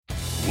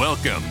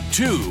Welcome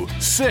to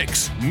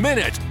 6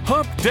 Minute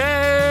Hump Day,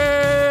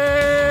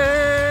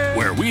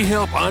 where we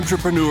help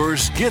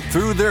entrepreneurs get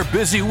through their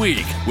busy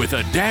week with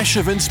a dash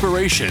of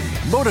inspiration,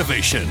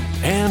 motivation,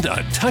 and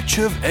a touch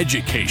of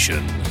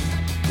education.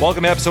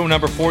 Welcome to episode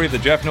number 40 of the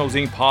Jeff Knows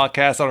Inc.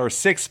 podcast. On our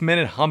 6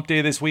 Minute Hump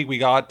Day this week, we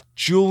got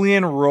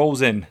Julian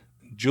Rosen.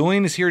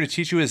 Julian is here to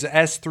teach you his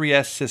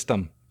S3S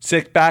system.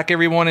 Sit back,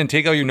 everyone, and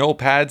take out your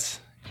notepads.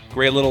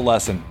 Great little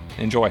lesson.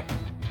 Enjoy.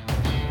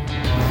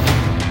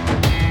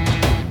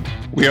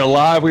 We are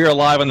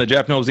live on the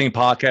Jeff Knows Inc.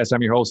 podcast.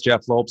 I'm your host,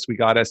 Jeff Lopes. We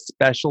got a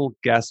special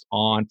guest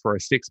on for a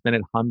 6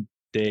 Minute Hump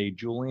Day,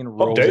 Julian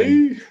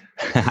Rosen.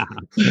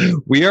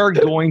 We are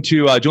going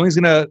to, Julian's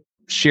going to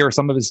share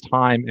some of his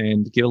time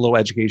and give a little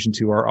education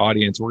to our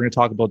audience. We're going to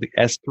talk about the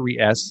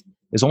S3S.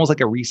 It's almost like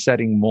a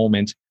resetting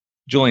moment.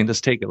 Julian, let's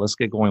take it. Let's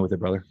get going with it,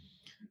 brother.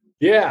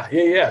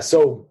 Yeah.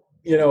 So,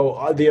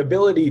 the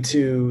ability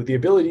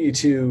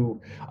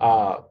to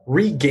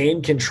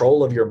regain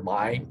control of your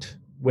mind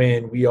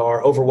when we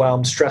are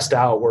overwhelmed, stressed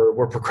out,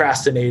 we're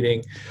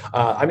procrastinating.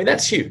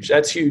 That's huge.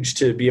 That's huge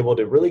to be able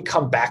to really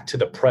come back to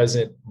the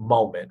present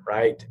moment,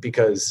 right?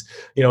 Because,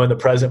 in the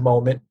present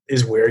moment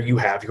is where you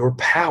have your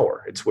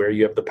power. It's where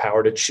you have the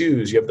power to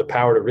choose. You have the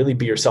power to really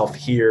be yourself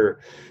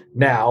here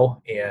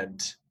now.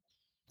 And,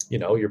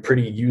 you're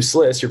pretty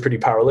useless. You're pretty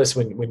powerless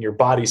when your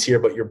body's here,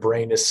 but your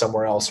brain is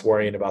somewhere else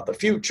worrying about the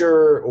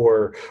future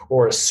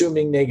or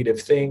assuming negative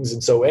things.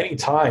 And so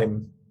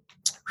anytime,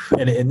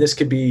 and this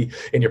could be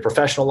in your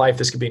professional life,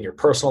 this could be in your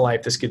personal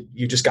life,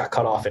 you just got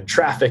cut off in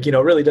traffic, it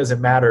really doesn't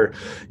matter,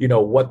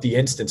 what the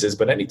instance is,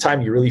 but anytime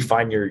you really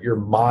find your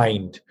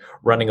mind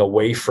running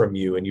away from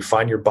you and you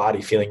find your body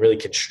feeling really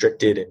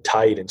constricted and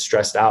tight and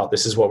stressed out,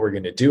 this is what we're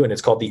going to do. And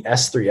it's called the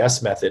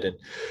S3S method. And,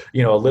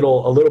 a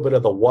little bit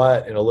of the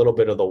what and a little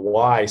bit of the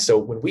why. So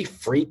when we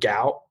freak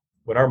out,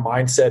 when our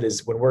mindset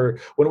is when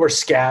we're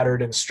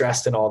scattered and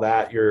stressed and all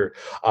that, your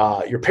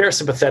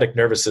parasympathetic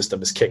nervous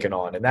system is kicking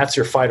on, and that's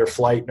your fight or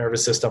flight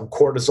nervous system.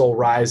 Cortisol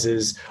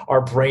rises,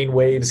 our brain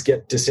waves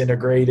get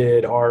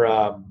disintegrated,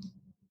 our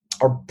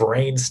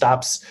brain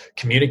stops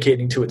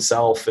communicating to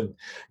itself, and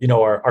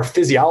our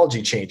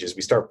physiology changes.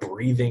 We start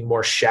breathing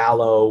more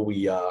shallow.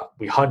 We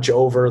hunch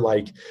over,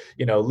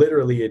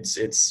 literally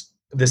it's.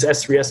 This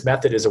S3S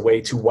method is a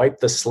way to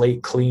wipe the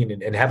slate clean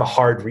and have a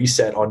hard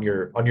reset on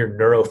your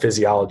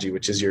neurophysiology,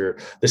 which is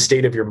the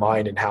state of your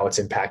mind and how it's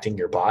impacting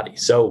your body.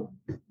 So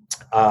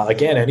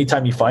again,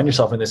 anytime you find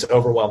yourself in this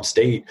overwhelmed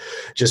state,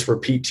 just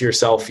repeat to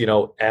yourself,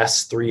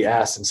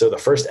 S3S. And so the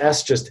first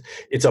S,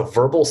 it's a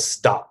verbal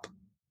stop,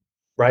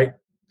 right?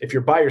 If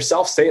you're by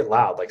yourself, say it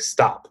loud, like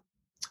stop.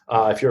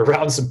 If you're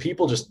around some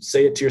people, just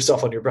say it to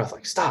yourself on your breath,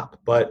 like stop.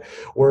 But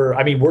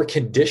we're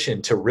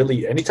conditioned to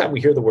really, anytime we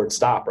hear the word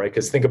stop, right?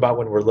 Because think about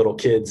when we're little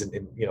kids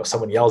and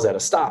someone yells at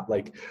us, stop,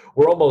 like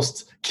we're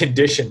almost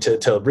conditioned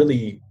to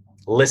really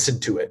listen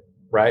to it,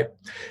 right?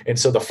 And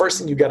so the first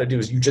thing you got to do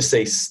is you just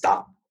say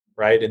stop,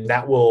 right? And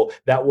that will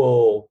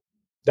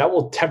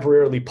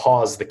temporarily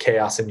pause the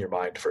chaos in your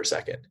mind for a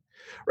second,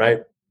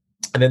 right?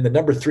 And then the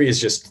number 3 is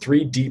just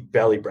 3 deep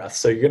belly breaths.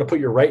 So you're going to put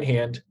your right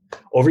hand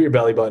over your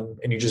belly button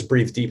and you just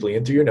breathe deeply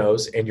in through your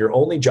nose. And your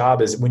only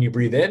job is when you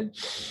breathe in,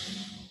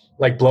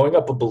 like blowing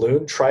up a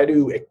balloon, try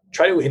to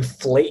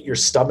inflate your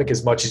stomach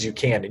as much as you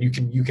can. And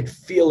you can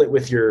feel it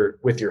with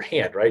your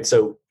hand, right?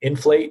 So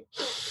inflate,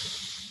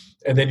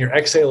 and then your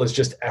exhale is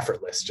just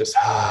effortless, just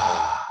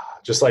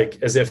like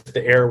as if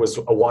the air was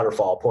a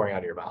waterfall pouring out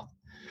of your mouth,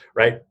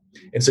 right?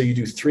 And so you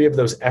do 3 of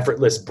those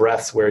effortless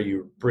breaths where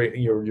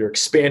you're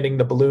expanding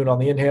the balloon on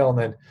the inhale and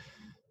then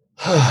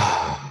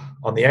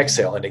on the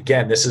exhale. And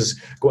again, this is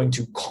going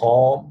to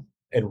calm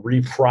and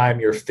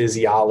reprime your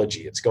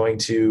physiology. It's going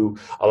to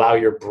allow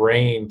your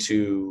brain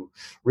to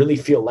really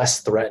feel less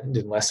threatened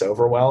and less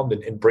overwhelmed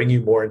and bring you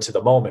more into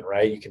the moment,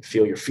 right? You can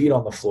feel your feet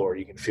on the floor.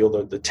 You can feel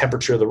the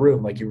temperature of the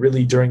room. Like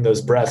during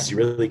those breaths, you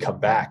really come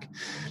back.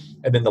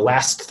 And then the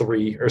last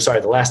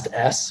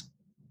S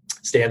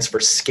stands for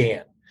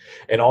scan.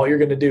 And all you're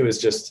going to do is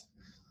just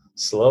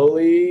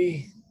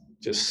slowly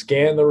just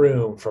scan the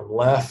room from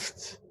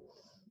left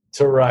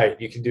to right.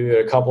 You can do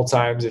it a couple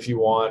times if you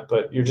want,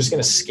 but you're just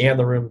going to scan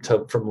the room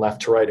from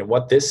left to right. And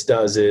what this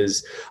does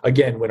is,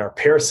 again, when our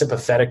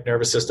parasympathetic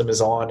nervous system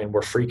is on and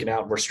we're freaking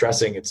out and we're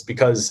stressing, it's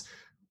because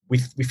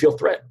we feel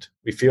threatened.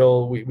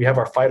 We have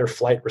our fight or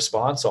flight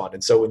response on.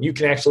 And so when you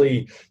can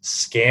actually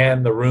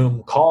scan the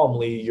room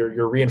calmly,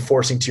 you're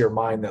reinforcing to your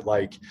mind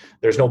that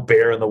there's no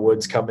bear in the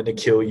woods coming to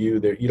kill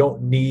you. You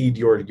don't need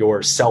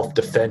your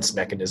self-defense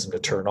mechanism to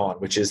turn on,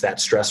 which is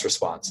that stress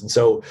response. And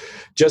so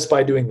just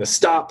by doing the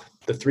stop,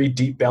 the 3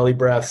 deep belly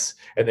breaths,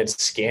 and then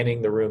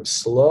scanning the room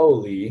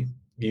slowly,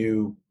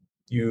 you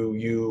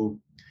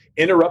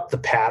interrupt the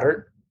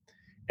pattern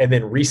and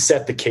then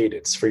reset the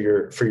cadence for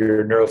your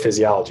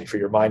neurophysiology, for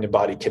your mind and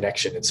body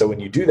connection. And so when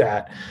you do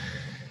that,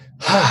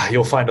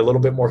 you'll find a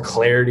little bit more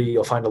clarity.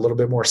 You'll find a little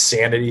bit more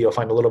sanity. You'll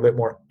find a little bit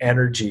more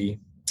energy.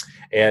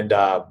 And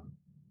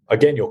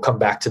again, you'll come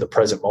back to the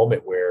present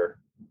moment where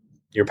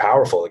you're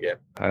powerful again.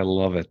 I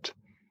love it.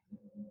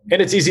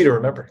 And it's easy to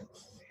remember.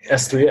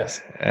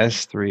 S3S.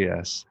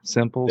 S3S.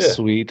 Simple,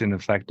 sweet, and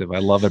effective. I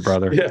love it,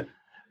 brother. Yeah.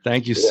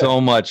 Thank you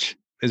so much.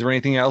 Is there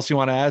anything else you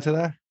want to add to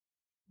that?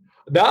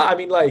 No, I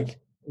mean, like,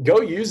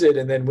 go use it.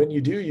 And then when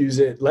you do use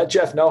it, let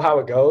Jeff know how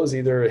it goes.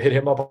 Either hit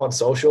him up on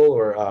social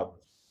or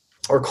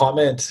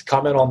comment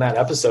on that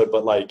episode.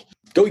 But like,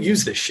 go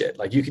use this shit.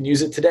 Like, you can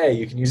use it today.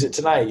 You can use it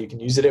tonight. You can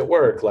use it at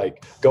work.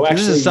 Like, go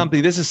actually.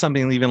 This is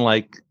something even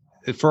like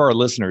for our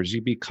listeners,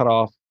 you'd be cut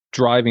off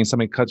driving.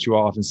 Somebody cuts you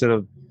off instead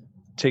of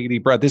take a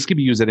deep breath. This could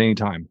be used at any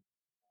time.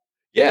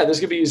 Yeah, this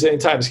could be used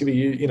anytime. This could be,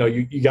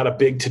 you got a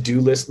big to-do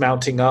list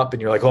mounting up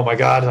and you're like, oh my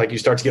God, like you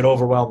start to get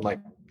overwhelmed, like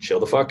chill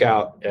the fuck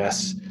out.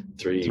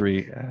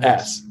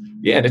 S3S.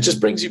 Yeah. And it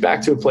just brings you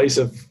back to a place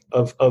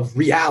of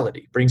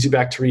reality, brings you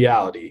back to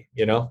reality,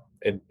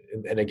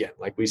 and again,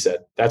 like we said,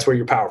 that's where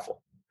you're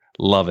powerful.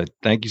 Love it.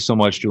 Thank you so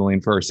much, Julian,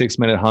 for our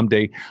 6-minute Hum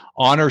Day.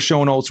 On our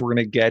show notes, we're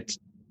going to get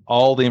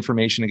all the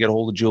information to get a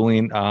hold of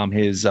Julian,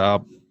 his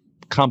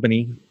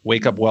company,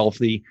 Wake Up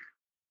Wealthy.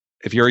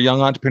 If you're a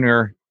young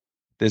entrepreneur,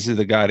 this is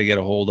the guy to get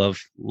a hold of.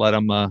 Let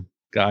him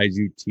guide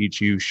you, teach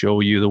you,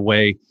 show you the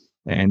way,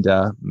 and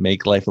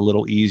make life a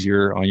little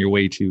easier on your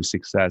way to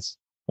success.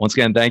 Once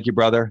again, thank you,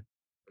 brother.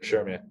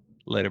 Sure, man.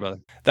 Later, brother.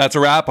 That's a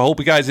wrap. I hope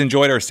you guys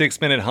enjoyed our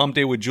 6-minute Hump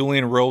Day with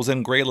Julian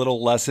Rosen. Great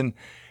little lesson.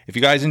 If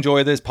you guys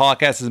enjoy this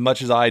podcast as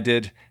much as I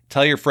did,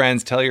 tell your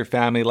friends, tell your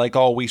family. Like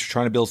always, we're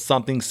trying to build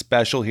something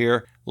special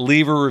here.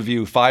 Leave a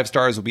review. 5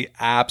 stars would be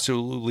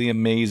absolutely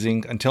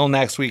amazing. Until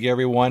next week,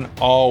 everyone,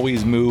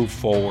 always move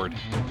forward.